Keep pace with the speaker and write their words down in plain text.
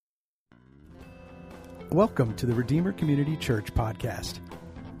Welcome to the Redeemer Community Church podcast.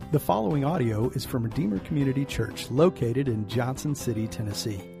 The following audio is from Redeemer Community Church, located in Johnson City,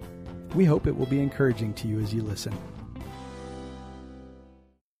 Tennessee. We hope it will be encouraging to you as you listen.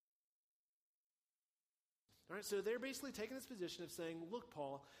 All right, so they're basically taking this position of saying, look,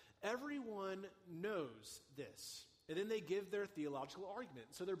 Paul, everyone knows this. And then they give their theological argument.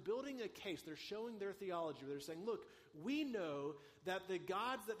 So they're building a case. They're showing their theology. They're saying, look, we know that the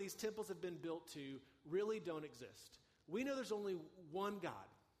gods that these temples have been built to really don't exist. We know there's only one God.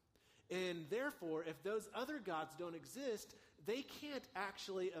 And therefore, if those other gods don't exist, they can't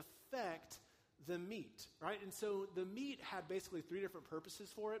actually affect the meat, right? And so the meat had basically three different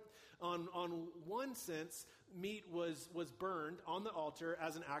purposes for it. On one sense, meat was burned on the altar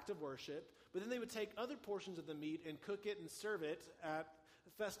as an act of worship, but then they would take other portions of the meat and cook it and serve it at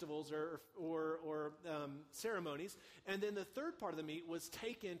festivals or ceremonies. And then the third part of the meat was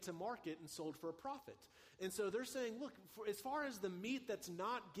taken to market and sold for a profit. And so they're saying, look, as far as the meat that's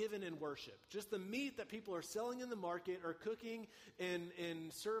not given in worship, just the meat that people are selling in the market or cooking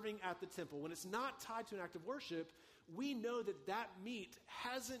and serving at the temple, when it's not tied to an act of worship, we know that that meat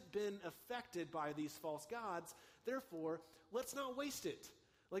hasn't been affected by these false gods. Therefore, let's not waste it.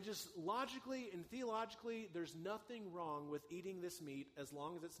 Like, just logically and theologically, there's nothing wrong with eating this meat as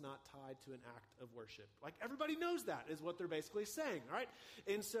long as it's not tied to an act of worship. Like, everybody knows that is what they're basically saying, right?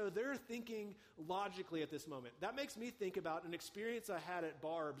 And so they're thinking logically at this moment. That makes me think about an experience I had at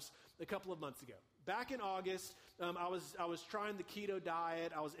Barb's a couple of months ago. Back in August, I was trying the keto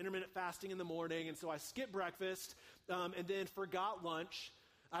diet. I was intermittent fasting in the morning, and so I skipped breakfast and then forgot lunch.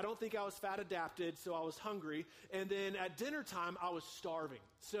 I don't think I was fat adapted, so I was hungry. And then at dinner time, I was starving.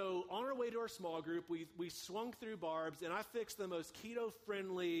 So on our way to our small group, we swung through Barb's, and I fixed the most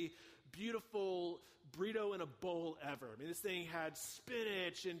keto-friendly, beautiful burrito in a bowl ever. I mean, this thing had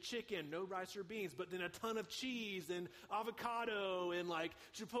spinach and chicken, no rice or beans, but then a ton of cheese and avocado and like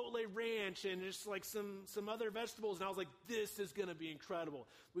chipotle ranch and just like some other vegetables. And I was like, this is going to be incredible.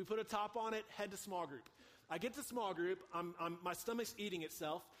 We put a top on it, head to small group. I get to small group, my stomach's eating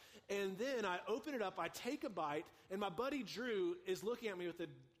itself, and then I open it up, I take a bite, and my buddy Drew is looking at me with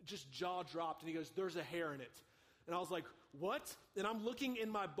just jaw dropped, and he goes, there's a hair in it. And I was like, what? And I'm looking in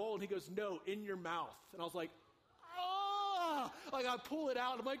my bowl, and he goes, no, in your mouth. And I was like, ah! Like, I pull it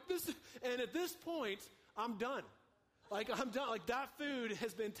out, I'm like, this, and at this point, I'm done. Like, I'm done. Like, that food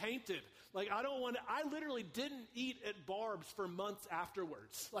has been tainted. Like, I literally didn't eat at Barb's for months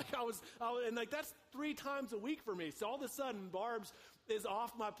afterwards. Like, and like, that's 3 times a week for me. So all of a sudden, Barb's is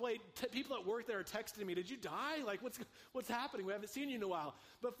off my plate. People at work there are texting me, did you die? Like, what's happening? We haven't seen you in a while.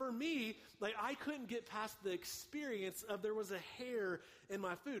 But for me, like, I couldn't get past the experience of there was a hair in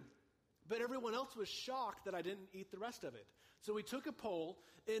my food. But everyone else was shocked that I didn't eat the rest of it. So we took a poll,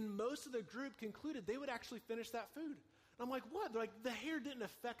 and most of the group concluded they would actually finish that food. I'm like, what? They're like, the hair didn't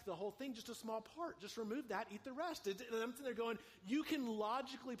affect the whole thing, just a small part. Just remove that, eat the rest. And I'm sitting there going, you can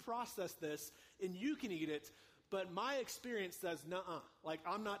logically process this, and you can eat it, but my experience says, nuh-uh. Like,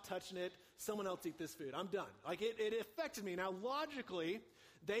 I'm not touching it. Someone else eat this food. I'm done. Like, it affected me. Now, logically,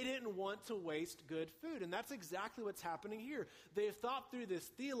 they didn't want to waste good food, and that's exactly what's happening here. They've thought through this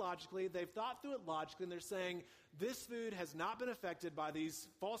theologically. They've thought through it logically, and they're saying, this food has not been affected by these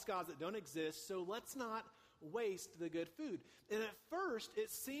false gods that don't exist, so let's not waste the good food. And at first, it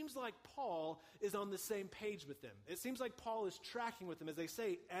seems like Paul is on the same page with them. It seems like Paul is tracking with them as they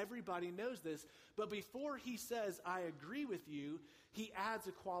say, everybody knows this. But before he says, I agree with you, he adds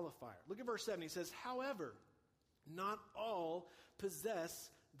a qualifier. Look at verse 7. He says, however, not all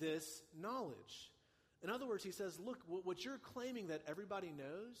possess this knowledge. In other words, he says, look, what you're claiming that everybody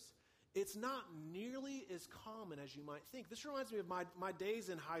knows, it's not nearly as common as you might think. This reminds me of my days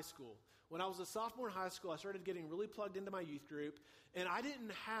in high school. When I was a sophomore in high school, I started getting really plugged into my youth group, and I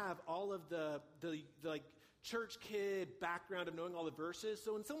didn't have all of the like church kid background of knowing all the verses.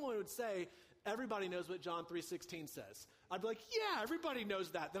 So when someone would say, everybody knows what John 3:16 says, I'd be like, yeah, everybody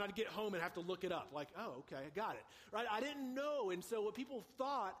knows that. Then I'd get home and have to look it up. Like, oh, okay, I got it. Right? I didn't know. And so what people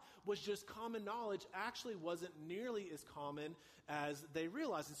thought was just common knowledge actually wasn't nearly as common as they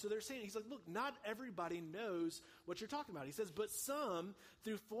realized. And so they're saying, he's like, look, not everybody knows what you're talking about. He says, but some,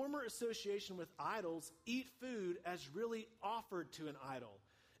 through former association with idols, eat food as really offered to an idol,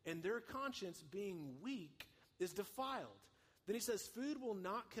 and their conscience, being weak, is defiled. Then he says, food will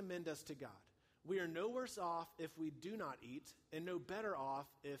not commend us to God. We are no worse off if we do not eat, and no better off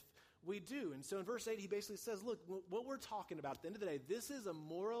if we do. And so in verse 8, he basically says, look, what we're talking about at the end of the day, this is a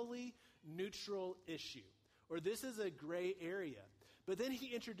morally neutral issue, or this is a gray area. But then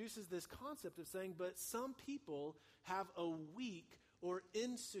he introduces this concept of saying, but some people have a weak or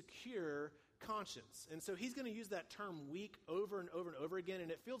insecure conscience. And so he's going to use that term weak over and over and over again,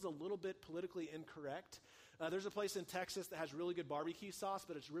 and it feels a little bit politically incorrect. There's a place in Texas that has really good barbecue sauce,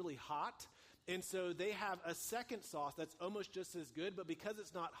 but it's really hot. And so they have a second sauce that's almost just as good, but because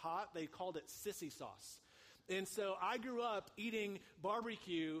it's not hot, they called it sissy sauce. And so I grew up eating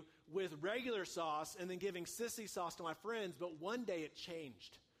barbecue with regular sauce and then giving sissy sauce to my friends, but one day it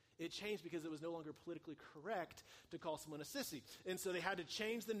changed. It changed because it was no longer politically correct to call someone a sissy. And so they had to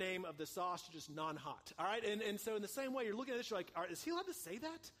change the name of the sauce to just non-hot. All right? And so in the same way, you're looking at this, you're like, all right, is he allowed to say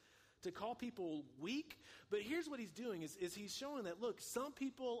that? To call people weak? But here's what he's doing is he's showing that, look, some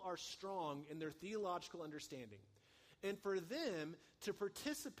people are strong in their theological understanding. And for them to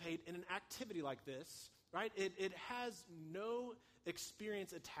participate in an activity like this, right, it has no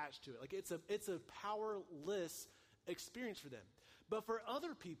experience attached to it. Like it's a powerless experience for them. But for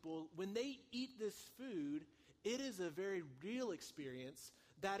other people, when they eat this food, it is a very real experience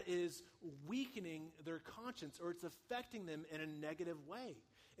that is weakening their conscience, or it's affecting them in a negative way.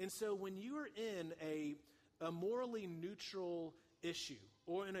 And so when you are in a morally neutral issue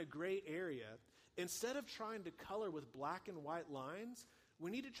or in a gray area, instead of trying to color with black and white lines, we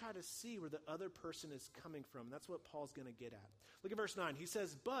need to try to see where the other person is coming from. That's what Paul's going to get at. Look at verse 9. He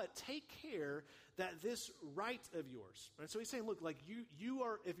says, but take care that this right of yours. And so he's saying, look, like you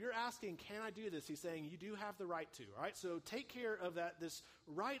are, if you're asking, can I do this? He's saying you do have the right to, all right? So take care of that. This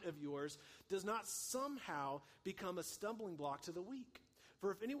right of yours does not somehow become a stumbling block to the weak. For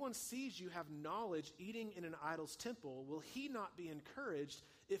if anyone sees you have knowledge eating in an idol's temple, will he not be encouraged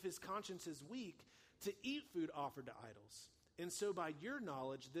if his conscience is weak to eat food offered to idols? And so by your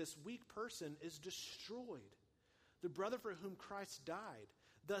knowledge, this weak person is destroyed, the brother for whom Christ died.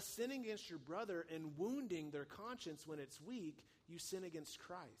 Thus, sinning against your brother and wounding their conscience when it's weak, you sin against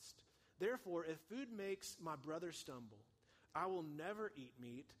Christ. Therefore, if food makes my brother stumble, I will never eat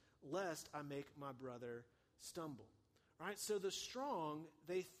meat, lest I make my brother stumble. All right, so the strong,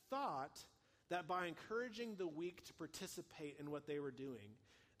 they thought that by encouraging the weak to participate in what they were doing,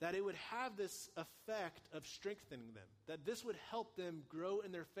 that it would have this effect of strengthening them, that this would help them grow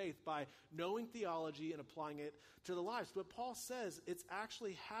in their faith by knowing theology and applying it to their lives. But Paul says it's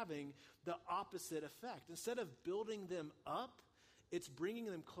actually having the opposite effect. Instead of building them up, it's bringing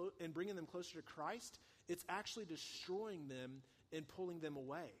them bringing them closer to Christ. It's actually destroying them and pulling them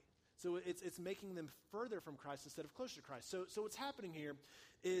away. So it's making them further from Christ instead of closer to Christ. So what's happening here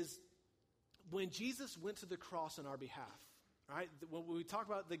is when Jesus went to the cross on our behalf, right? When we talk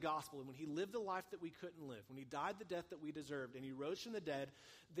about the gospel and when he lived the life that we couldn't live, when he died the death that we deserved and he rose from the dead,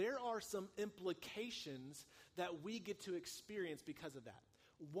 there are some implications that we get to experience because of that.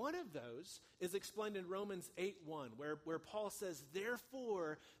 One of those is explained in Romans 8:1, where Paul says,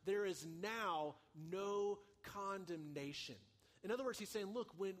 therefore, there is now no condemnation. In other words, he's saying,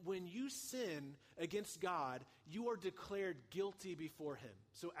 look, when you sin against God, you are declared guilty before him.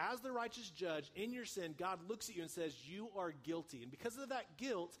 So as the righteous judge in your sin, God looks at you and says, you are guilty. And because of that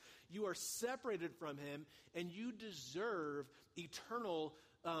guilt, you are separated from him, and you deserve his eternal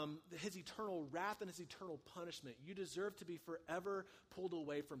wrath and his eternal punishment. You deserve to be forever pulled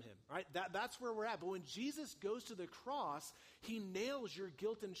away from him. Right? That's where we're at. But when Jesus goes to the cross, he nails your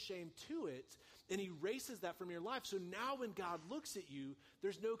guilt and shame to it, and he erases that from your life. So now when God looks at you,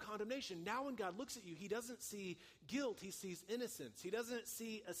 there's no condemnation. Now when God looks at you, he doesn't see guilt, he sees innocence. He doesn't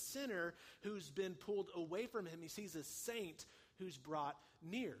see a sinner who's been pulled away from him. He sees a saint who's brought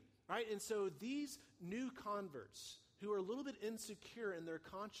near. Right? And so these new converts who are a little bit insecure in their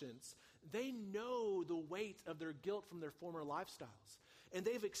conscience, they know the weight of their guilt from their former lifestyles. And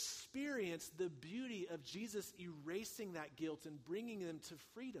they've experienced the beauty of Jesus erasing that guilt and bringing them to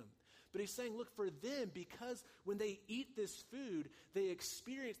freedom. But he's saying, look, for them, because when they eat this food, they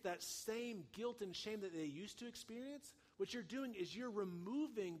experience that same guilt and shame that they used to experience. What you're doing is you're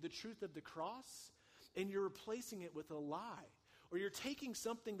removing the truth of the cross and you're replacing it with a lie. Or you're taking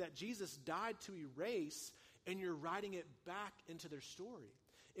something that Jesus died to erase and you're writing it back into their story.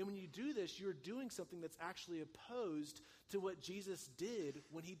 And when you do this, you're doing something that's actually opposed to what Jesus did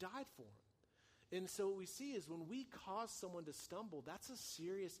when he died for them. And so what we see is when we cause someone to stumble, that's a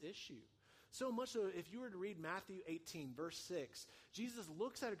serious issue. So much so, if you were to read Matthew 18, verse 6, Jesus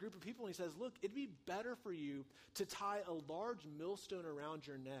looks at a group of people and he says, look, it'd be better for you to tie a large millstone around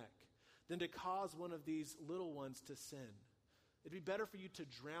your neck than to cause one of these little ones to sin. It'd be better for you to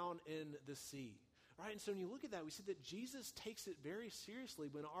drown in the sea. Right? And so when you look at that, we see that Jesus takes it very seriously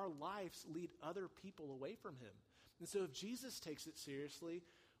when our lives lead other people away from him. And so if Jesus takes it seriously,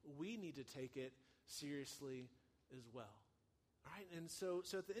 we need to take it seriously as well. All right? And so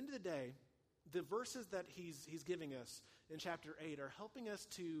at the end of the day, the verses that he's giving us in chapter 8 are helping us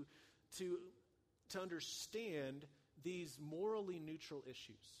to to understand these morally neutral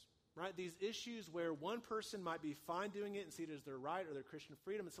issues, right? These issues where one person might be fine doing it and see it as their right or their Christian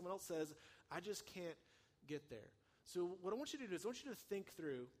freedom, and someone else says, I just can't get there. So what I want you to do is I want you to think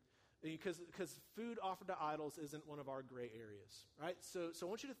through, because food offered to idols isn't one of our gray areas, right? So I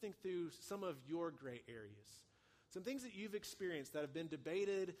want you to think through some of your gray areas. Some things that you've experienced that have been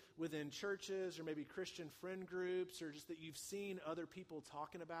debated within churches or maybe Christian friend groups, or just that you've seen other people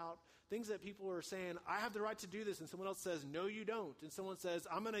talking about. Things that people are saying, I have the right to do this, and someone else says, no, you don't. And someone says,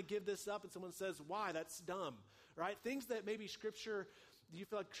 I'm going to give this up, and someone says, why? That's dumb, right? Things that maybe Scripture, you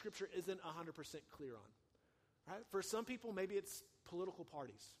feel like Scripture isn't 100% clear on, right? For some people, maybe it's political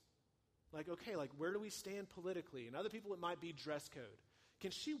parties. Like, okay, like where do we stand politically? And other people, it might be dress code.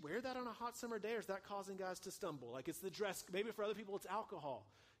 Can she wear that on a hot summer day, or is that causing guys to stumble? Like, it's the dress. Maybe for other people, it's alcohol.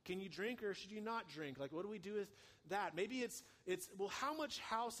 Can you drink or should you not drink? Like, what do we do with that? Maybe it's well, how much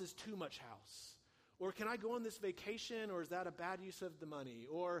house is too much house? Or can I go on this vacation, or is that a bad use of the money?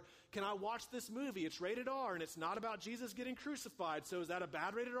 Or can I watch this movie? It's rated R, and it's not about Jesus getting crucified. So is that a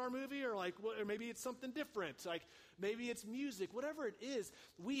bad rated R movie? Or like, or maybe it's something different. Like, maybe it's music. Whatever it is,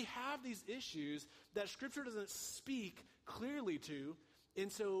 we have these issues that Scripture doesn't speak clearly to. And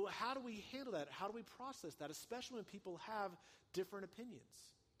so how do we handle that? How do we process that, especially when people have different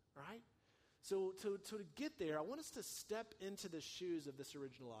opinions, right? So to get there, I want us to step into the shoes of this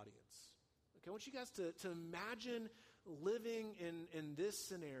original audience. Okay, I want you guys to imagine living in this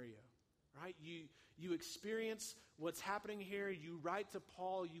scenario, right? You experience what's happening here. You write to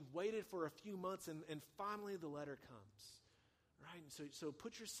Paul. You've waited for a few months, and finally the letter comes, right? And so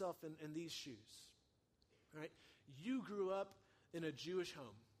put yourself in these shoes, right? You grew up in a Jewish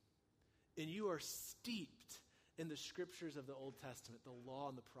home, and you are steeped in the Scriptures of the Old Testament, the law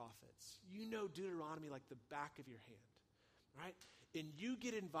and the prophets. You know Deuteronomy like the back of your hand, right? And you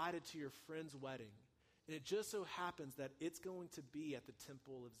get invited to your friend's wedding, and it just so happens that it's going to be at the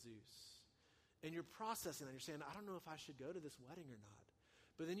temple of Zeus. And you're processing that. You're saying, I don't know if I should go to this wedding or not.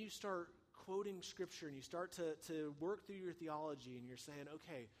 But then you start quoting Scripture, and you start to work through your theology, and you're saying,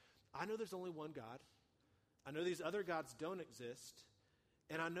 okay, I know there's only one God. I know these other gods don't exist,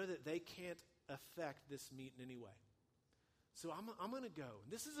 and I know that they can't affect this meat in any way. So I'm going to go.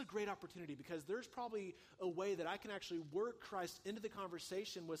 This is a great opportunity because there's probably a way that I can actually work Christ into the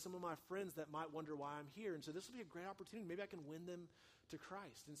conversation with some of my friends that might wonder why I'm here. And so this will be a great opportunity. Maybe I can win them to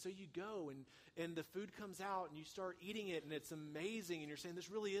Christ. And so you go, and the food comes out, and you start eating it, and it's amazing. And you're saying, this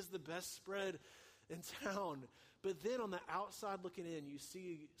really is the best spread in town. But then on the outside looking in, you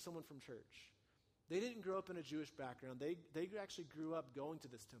see someone from church. They didn't grow up in a Jewish background. They actually grew up going to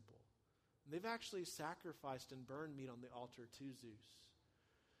this temple. And they've actually sacrificed and burned meat on the altar to Zeus.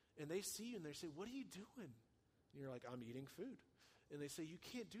 And they see you and they say, what are you doing? And you're like, I'm eating food. And they say, you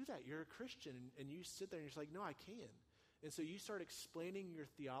can't do that. You're a Christian. And you sit there and you're like, no, I can. And so you start explaining your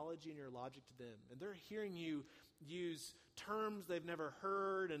theology and your logic to them. And they're hearing you use terms they've never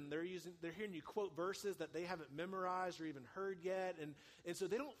heard, and they're hearing you quote verses that they haven't memorized or even heard yet. And so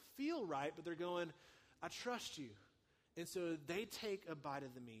they don't feel right, but they're going, I trust you. And so they take a bite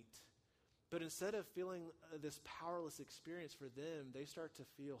of the meat. But instead of feeling this powerless experience for them, they start to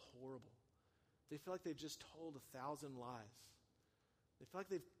feel horrible. They feel like they've just told 1,000 lies. They feel like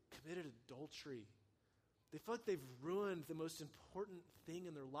they've committed adultery. They feel like they've ruined the most important thing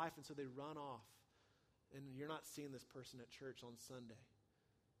in their life, and so they run off. And you're not seeing this person at church on Sunday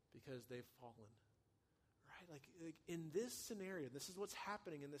because they've fallen. Right? Like in this scenario, this is what's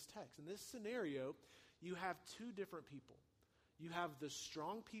happening in this text. In this scenario, you have two different people. You have the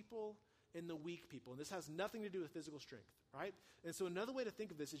strong people and the weak people. And this has nothing to do with physical strength, right? And so another way to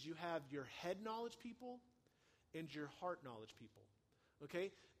think of this is you have your head knowledge people and your heart knowledge people,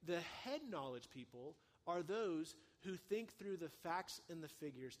 okay? The head knowledge people are those who think through the facts and the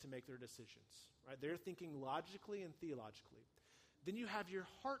figures to make their decisions, right? They're thinking logically and theologically. Then you have your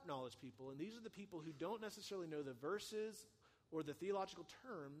heart knowledge people, and these are the people who don't necessarily know the verses or the theological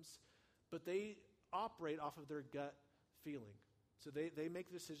terms, but they operate off of their gut feeling. So they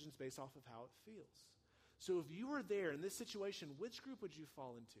make decisions based off of how it feels. So if you were there in this situation, which group would you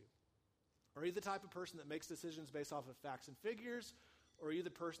fall into? Are you the type of person that makes decisions based off of facts and figures, or are you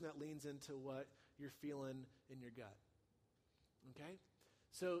the person that leans into what you're feeling in your gut? Okay?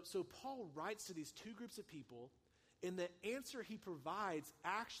 So Paul writes to these two groups of people, and the answer he provides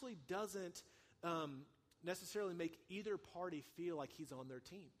actually doesn't necessarily make either party feel like he's on their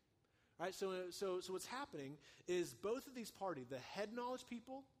team. Right? So what's happening is both of these parties, the head knowledge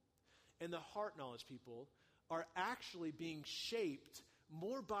people and the heart knowledge people, are actually being shaped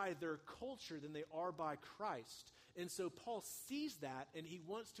more by their culture than they are by Christ. And so Paul sees that, and he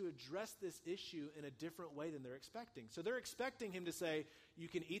wants to address this issue in a different way than they're expecting. So they're expecting him to say, you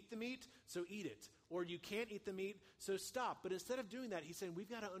can eat the meat, so eat it. Or you can't eat the meat, so stop. But instead of doing that, he's saying, we've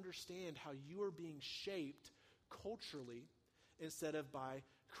got to understand how you are being shaped culturally instead of by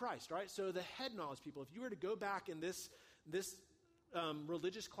Christ, right? So the head knowledge people, if you were to go back in this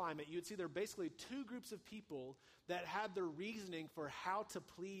religious climate, you'd see there are basically two groups of people that had their reasoning for how to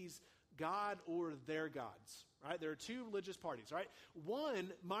please God or their gods, right? There are two religious parties, right?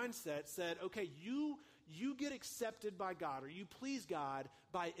 One mindset said, okay, you get accepted by God or you please God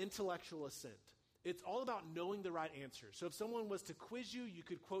by intellectual assent. It's all about knowing the right answers. So if someone was to quiz you, you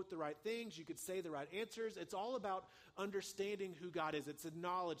could quote the right things, you could say the right answers. It's all about understanding who God is. It's a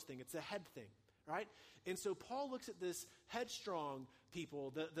knowledge thing. It's a head thing, right? And so Paul looks at this headstrong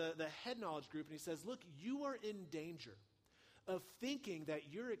people, the head knowledge group, and he says, look, you are in danger of thinking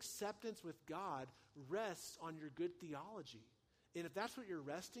that your acceptance with God rests on your good theology. And if that's what you're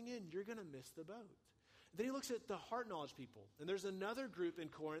resting in, you're going to miss the boat. Then he looks at the heart knowledge people. And there's another group in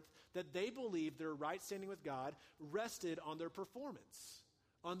Corinth that they believe their right standing with God rested on their performance,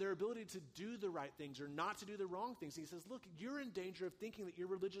 on their ability to do the right things or not to do the wrong things. And he says, look, you're in danger of thinking that your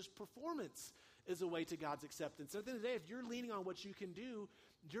religious performance is a way to God's acceptance. And at the end of the day, if you're leaning on what you can do,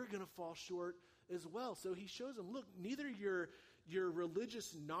 you're going to fall short as well. So he shows them, look, neither your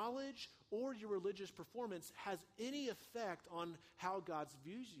religious knowledge or your religious performance has any effect on how God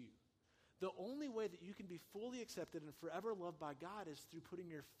views you. The only way that you can be fully accepted and forever loved by God is through putting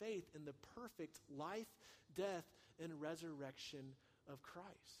your faith in the perfect life, death, and resurrection of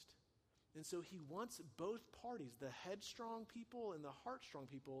Christ. And so he wants both parties, the headstrong people and the heartstrong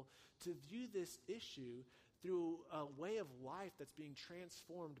people, to view this issue through a way of life that's being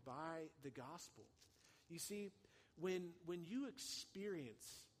transformed by the gospel. You see, when you experience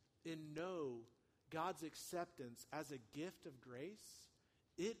and know God's acceptance as a gift of grace,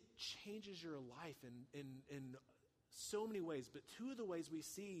 it changes your life in so many ways. But two of the ways we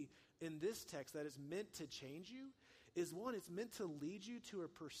see in this text that is meant to change you is, one, it's meant to lead you to a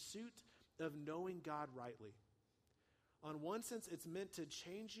pursuit of knowing God rightly. On one sense, it's meant to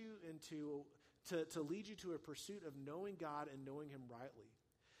change you to lead you to a pursuit of knowing God and knowing him rightly.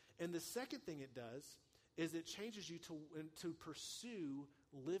 And the second thing it does is it changes you to pursue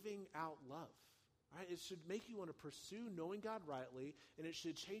living out love. Right? It should make you want to pursue knowing God rightly, and it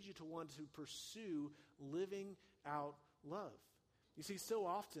should change you to want to pursue living out love. You see, so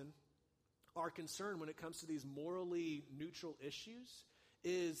often our concern when it comes to these morally neutral issues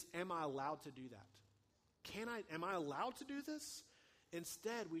is, am I allowed to do that? Am I allowed to do this?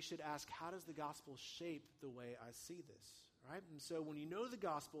 Instead, we should ask, how does the gospel shape the way I see this? Right? And so when you know the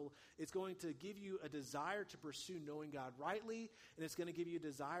gospel, it's going to give you a desire to pursue knowing God rightly, and it's going to give you a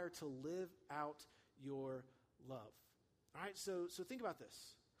desire to live out your love. All right, so think about this.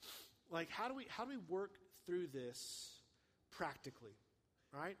 Like, how do we work through this practically?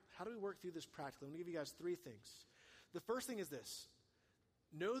 All right? How do we work through this practically? I'm going to give you guys three things. The first thing is this.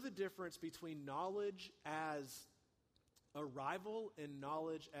 Know the difference between knowledge as arrival and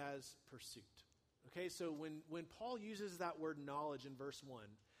knowledge as pursuit. Okay, so when Paul uses that word knowledge in verse 1,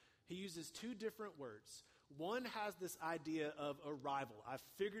 he uses two different words. One has this idea of arrival. I've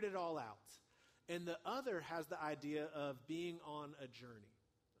figured it all out. And the other has the idea of being on a journey.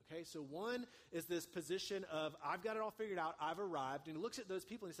 Okay, so one is this position of, I've got it all figured out, I've arrived. And he looks at those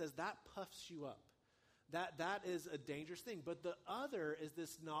people and he says, that puffs you up. That is a dangerous thing. But the other is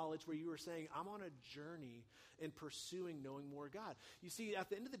this knowledge where you are saying, I'm on a journey in pursuing knowing more God. You see, at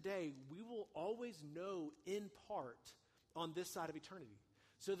the end of the day, we will always know in part on this side of eternity.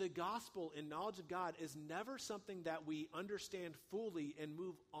 So the gospel and knowledge of God is never something that we understand fully and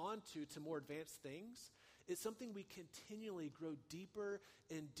move on to more advanced things. It's something we continually grow deeper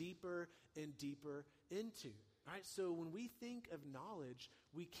and deeper and deeper into. Right? So when we think of knowledge,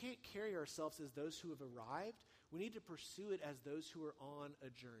 we can't carry ourselves as those who have arrived. We need to pursue it as those who are on a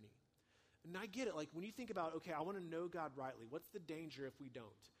journey. And I get it. Like when you think about, okay, I want to know God rightly. What's the danger if we don't?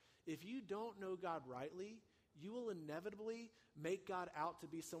 If you don't know God rightly, you will inevitably make God out to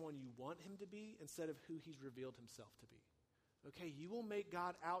be someone you want him to be instead of who he's revealed himself to be. Okay, you will make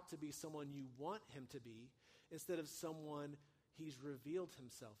God out to be someone you want him to be instead of someone he's revealed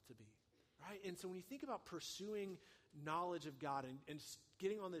himself to be. Right? And so when you think about pursuing knowledge of God and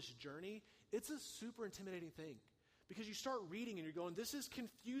getting on this journey, it's a super intimidating thing. Because you start reading and you're going, this is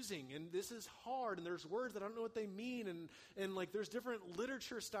confusing and this is hard and there's words that I don't know what they mean and like there's different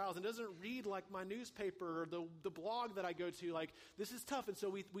literature styles and it doesn't read like my newspaper or the blog that I go to. Like this is tough, and so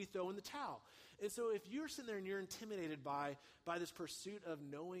we throw in the towel. And so if you're sitting there and you're intimidated by this pursuit of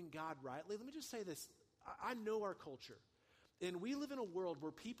knowing God rightly, let me just say this. I know our culture. And we live in a world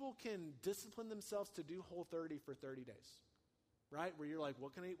where people can discipline themselves to do Whole30 for 30 days, right? Where you're like,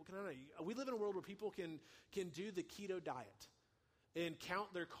 what can I eat? What can I not eat? We live in a world where people can do the keto diet and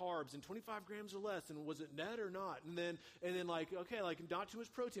count their carbs and 25 grams or less, and was it net or not? And then like, okay, like not too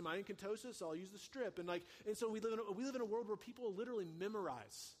much protein. My ketosis, so I'll use the strip. And so we live in a world where people literally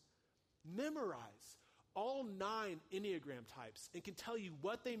memorize all 9 Enneagram types and can tell you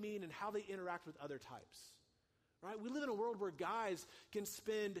what they mean and how they interact with other types. Right? We live in a world where guys can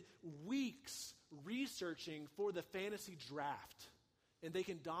spend weeks researching for the fantasy draft, and they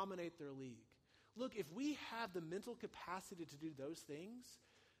can dominate their league. Look, if we have the mental capacity to do those things,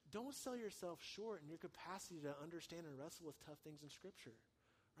 don't sell yourself short in your capacity to understand and wrestle with tough things in Scripture.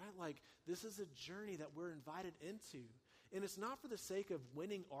 Right? Like, this is a journey that we're invited into. And it's not for the sake of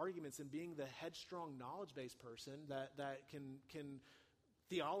winning arguments and being the headstrong, knowledge-based person that can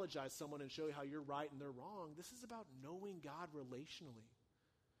theologize someone and show you how you're right and they're wrong. This is about knowing God relationally.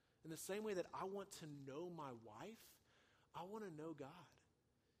 In the same way that I want to know my wife, I want to know God.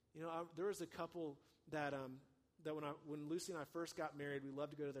 You know, there was a couple that when Lucy and I first got married, we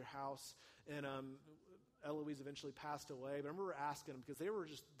loved to go to their house, and Eloise eventually passed away. But I remember asking them, because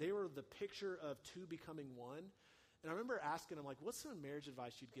they were the picture of two becoming one. And I remember asking them, like, what's some marriage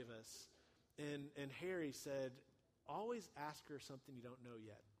advice you'd give us? And Harry said, always ask her something you don't know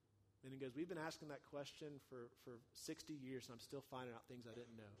yet. And he goes, we've been asking that question for 60 years, and I'm still finding out things I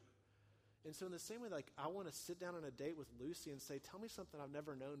didn't know. And so in the same way, like, I want to sit down on a date with Lucy and say, tell me something I've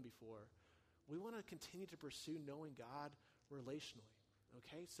never known before. We want to continue to pursue knowing God relationally,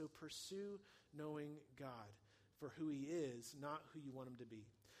 okay? So pursue knowing God for who he is, not who you want him to be.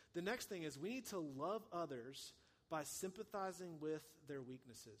 The next thing is we need to love others by sympathizing with their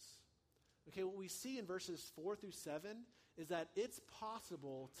weaknesses. Okay, what we see in verses 4 through 7 is that it's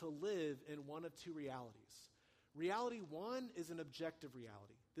possible to live in one of two realities. Reality one is an objective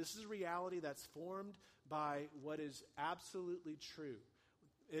reality. This is a reality that's formed by what is absolutely true.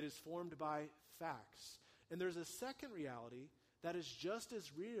 It is formed by facts. And there's a second reality that is just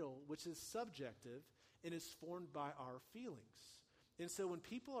as real, which is subjective, and is formed by our feelings. And so when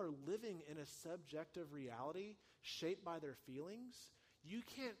people are living in a subjective reality shaped by their feelings, you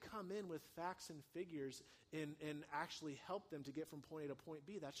can't come in with facts and figures and actually help them to get from point A to point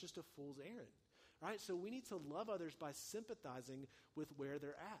B. That's just a fool's errand. Right? So we need to love others by sympathizing with where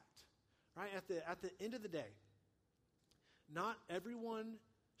they're at. Right? At the end of the day, not everyone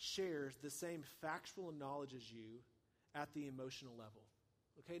shares the same factual knowledge as you at the emotional level.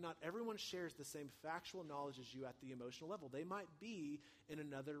 Okay? Not everyone shares the same factual knowledge as you at the emotional level. They might be in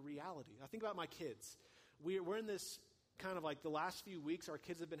another reality. I think about my kids. We're in this kind of like the last few weeks, our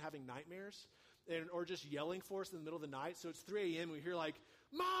kids have been having nightmares or just yelling for us in the middle of the night. So it's 3 a.m. We hear like,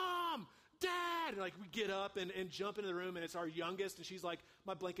 Mom! Dad! And like we get up and jump into the room, and it's our youngest, and she's like,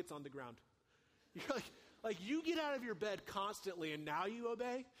 my blanket's on the ground. You're like you get out of your bed constantly, and now you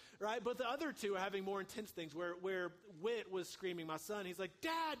obey, right? But the other two are having more intense things where Whit was screaming, my son, he's like,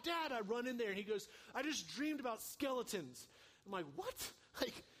 Dad! I run in there, and he goes, I just dreamed about skeletons. I'm like, what?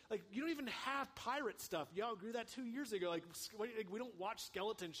 Like you don't even have pirate stuff. Y'all grew that 2 years ago. Like we don't watch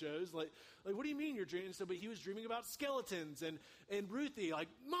skeleton shows. Like what do you mean you're dreaming? So, but he was dreaming about skeletons. And Ruthie, like,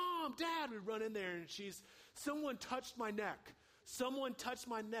 Mom, Dad, we run in there, and someone touched my neck. Someone touched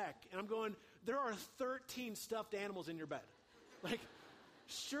my neck. And I'm going, there are 13 stuffed animals in your bed. Like,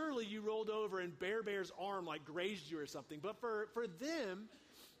 surely you rolled over and Bear's arm like grazed you or something. But for them,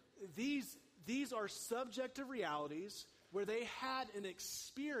 these are subjective realities where they had an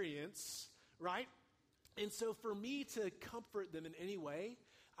experience, right? And so for me to comfort them in any way,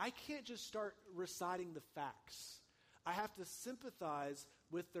 I can't just start reciting the facts. I have to sympathize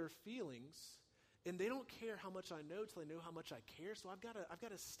with their feelings, and they don't care how much I know till they know how much I care. So I've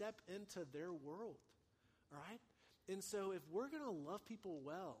got to step into their world, all right? And so if we're going to love people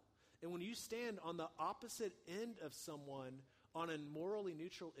well, and when you stand on the opposite end of someone on a morally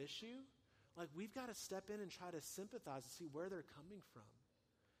neutral issue, like, we've got to step in and try to sympathize and see where they're coming from.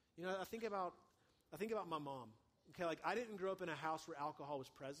 You know, I think about my mom. Okay, like, I didn't grow up in a house where alcohol was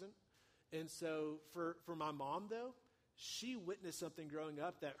present. And so for my mom, though, she witnessed something growing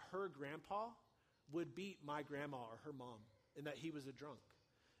up that her grandpa would beat my grandma or her mom, and that he was a drunk.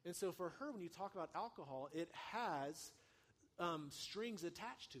 And so for her, when you talk about alcohol, it has strings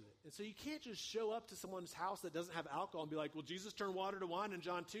attached to it. And so you can't just show up to someone's house that doesn't have alcohol and be like, well, Jesus turned water to wine in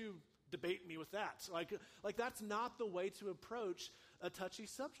John 2. Debate me with that. Like that's not the way to approach a touchy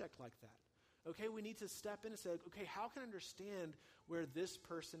subject like that. Okay, we need to step in and say, okay, how can I understand where this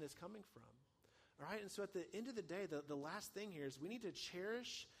person is coming from? All right, and so at the end of the day, the last thing here is we need to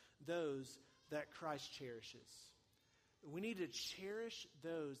cherish those that Christ cherishes. We need to cherish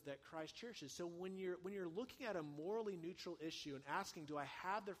those that Christ cherishes. So when you're looking at a morally neutral issue and asking, do I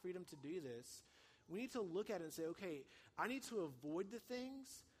have the freedom to do this? We need to look at it and say, okay, I need to avoid the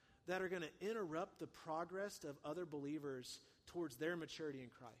things that are going to interrupt the progress of other believers towards their maturity in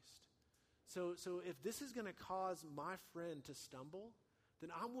Christ. So if this is going to cause my friend to stumble,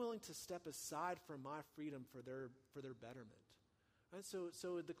 then I'm willing to step aside from my freedom for their betterment. Right?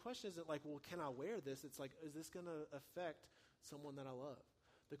 So the question isn't like, well, can I wear this? It's like, is this going to affect someone that I love?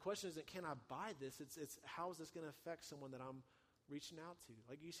 The question isn't, can I buy this? It's how is this going to affect someone that I'm reaching out to?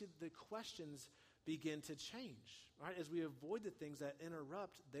 Like, you see, the questions begin to change, right, as we avoid the things that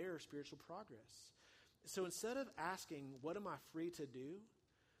interrupt their spiritual progress. So instead of asking, what am I free to do?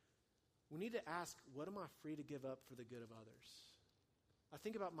 We need to ask, what am I free to give up for the good of others? I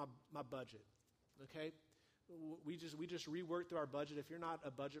think about my budget, okay? We just rework through our budget. If you're not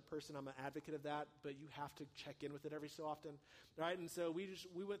a budget person, I'm an advocate of that, but you have to check in with it every so often, right? And so we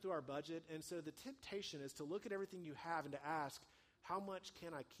went through our budget, and so the temptation is to look at everything you have and to ask, how much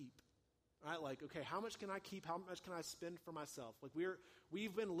can I keep? Right? Like, okay, how much can I keep? How much can I spend for myself? Like,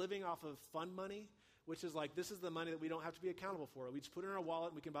 we've been living off of fund money, which is like, this is the money that we don't have to be accountable for. We just put it in our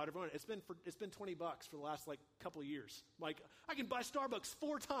wallet and we can buy it everyone. It's been $20 for the last couple of years. Like, I can buy Starbucks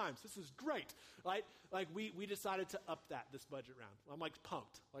 4 times. This is great, right? Like, we decided to up this budget round. I'm like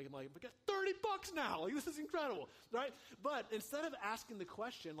pumped. Like, we got $30 now. Like, this is incredible, right? But instead of asking the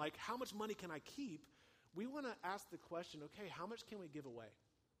question, like, how much money can I keep? We want to ask the question, okay, how much can we give away?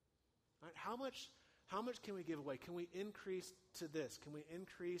 Right? How much can we give away? Can we increase to this? Can we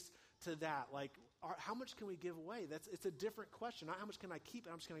increase to that? Like, how much can we give away? It's a different question. Not how much can I keep,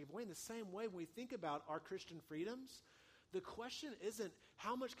 and how much can I give away? In the same way, when we think about our Christian freedoms, the question isn't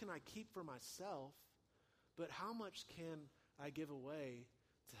how much can I keep for myself, but how much can I give away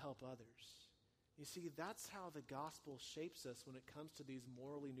to help others? You see, that's how the gospel shapes us when it comes to these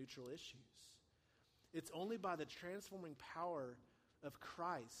morally neutral issues. It's only by the transforming power of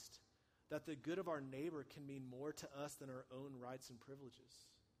Christ that the good of our neighbor can mean more to us than our own rights and privileges.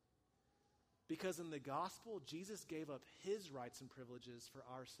 Because in the gospel, Jesus gave up his rights and privileges for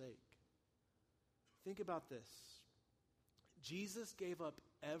our sake. Think about this. Jesus gave up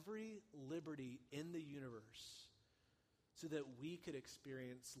every liberty in the universe so that we could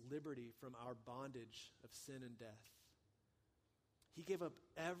experience liberty from our bondage of sin and death. He gave up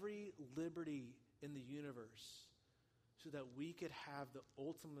every liberty in the universe so that we could have the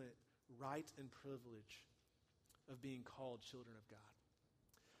ultimate right and privilege of being called children of God.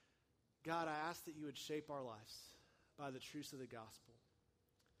 God, I ask that you would shape our lives by the truths of the gospel,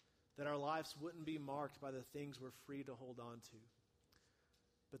 that our lives wouldn't be marked by the things we're free to hold on to,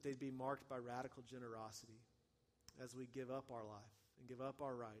 but they'd be marked by radical generosity as we give up our life and give up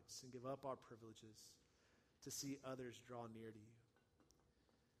our rights and give up our privileges to see others draw near to you.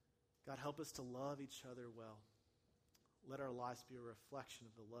 God, help us to love each other well. Let our lives be a reflection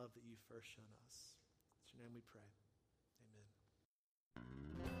of the love that you've first shown us. In your name we pray.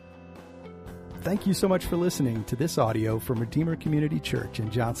 Amen. Thank you so much for listening to this audio from Redeemer Community Church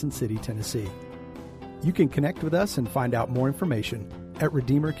in Johnson City, Tennessee. You can connect with us and find out more information at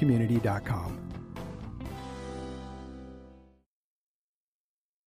redeemercommunity.com.